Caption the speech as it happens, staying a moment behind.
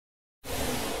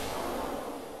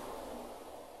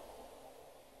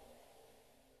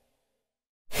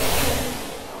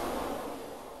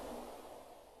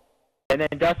And then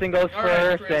Dustin goes All right,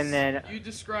 first, Chris, and then you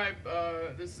describe.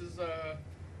 This is the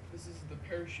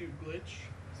parachute glitch.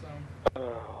 So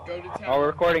go to town. oh, we're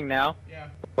recording now. Yeah.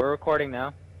 We're recording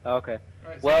now. Okay.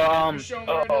 Right, so Well,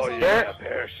 Oh yeah,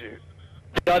 parachute.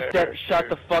 Dustin, shut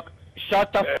the fuck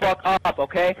up,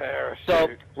 okay? Parachute. So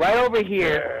right over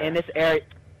here in this area,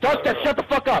 Dustin, shut the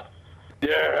fuck up.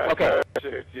 Yeah. Okay.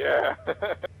 Parachute. Yeah.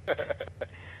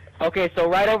 Okay, so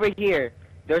right over here,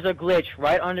 there's a glitch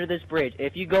right under this bridge.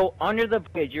 If you go under the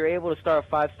bridge, you're able to start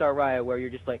a 5-star riot where you're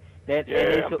just like,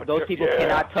 those people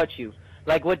cannot touch you.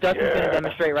 Like what Dustin's going to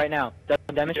demonstrate right now.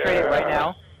 Dustin, demonstrate it right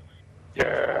now.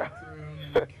 Yeah.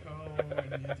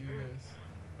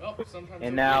 Well, sometimes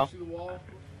And now, through the wall.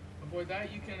 Avoid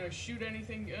that. You can shoot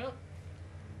anything. Yep.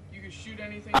 You can shoot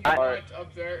anything you want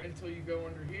up there until you go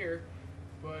under here.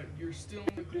 But you're still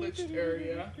in the glitched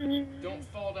area. Don't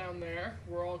fall down there.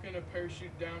 We're all gonna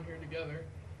parachute down here together.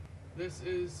 This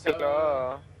is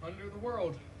under the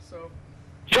world. So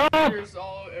jump! Here's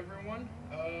everyone.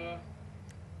 Yeah.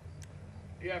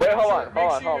 Wait, hold on.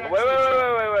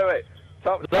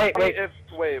 Wait.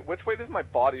 Wait, which way does my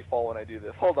body fall when I do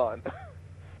this? Hold on.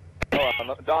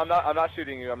 Hold on. I'm not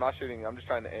shooting you. I'm just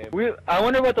trying to aim. I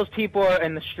wonder what those people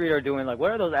in the street are doing. Like, what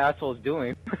are those assholes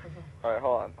doing? All right,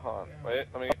 hold on. Wait,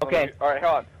 let me. Okay. All right,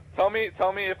 hold on. Tell me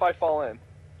if I fall in.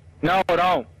 No,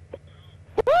 don't.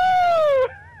 Woo!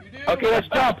 You do. Okay, let's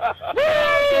jump.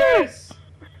 Yes!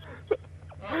 Oh,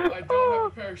 I don't have a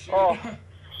parachute. Oh,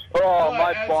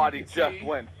 my as body you can just see,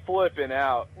 went flipping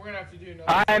out. We're gonna have to do another.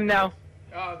 I am now.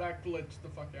 Oh, that glitched the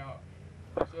fuck out.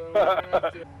 So we're gonna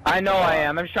have to. I know I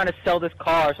am. I'm just trying to sell this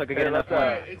car so I can get enough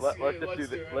money. Let's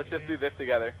just do this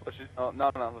together. Let's just. Oh, no.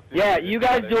 Let's do Yeah, this you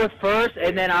guys together. do it first,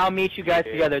 and then I'll meet you guys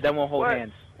together. Then we'll hold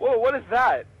hands. Whoa, what is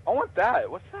that? I want that.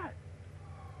 What's that?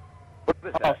 What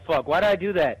is Oh that? fuck! Why did I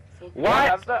do that?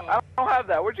 I don't have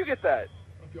that. Where'd you get that?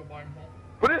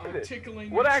 What is it? Tickling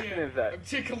What your action chin. is that? I'm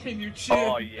tickling your chin.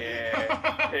 Oh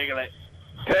yeah. Tickle it.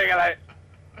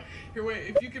 Here, wait.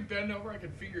 If you could bend over, I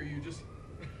could finger you. Just.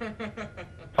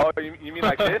 Oh, you mean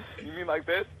like this? You mean like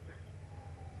this?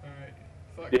 Alright.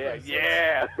 Fuck. Yeah, Chris,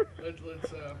 yeah. Let's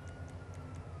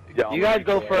You guys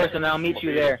go first, and I'll meet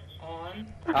you there. On.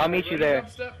 I'll meet you there.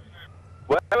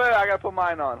 Wait, I gotta put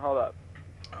mine on. Hold up.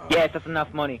 Yes, that's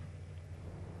enough money.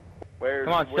 Where's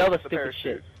Come on, sell the the stupid parachute?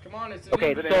 shit. Come on, it's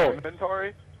Okay, Is it in sold.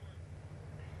 inventory?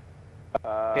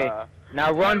 Okay,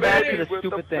 now run back to the with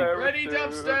stupid the thing. Ready,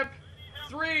 dubstep.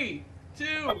 3,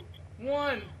 2,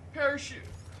 1. Parachute.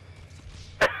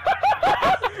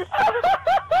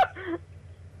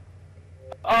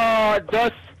 Oh,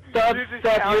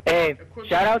 dubstep. Hey,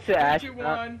 shout out to Ash. 3, 2,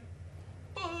 1.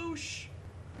 Boosh.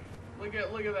 Look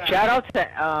at that. Shout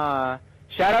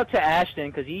out to Ashton,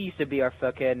 because he used to be our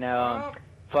fucking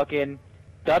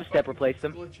dubstep replaced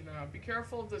him. Glitching out. Be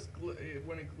careful of this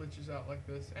when it glitches out like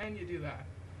this, and you do that.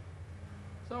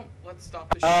 So let's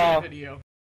stop the shit video.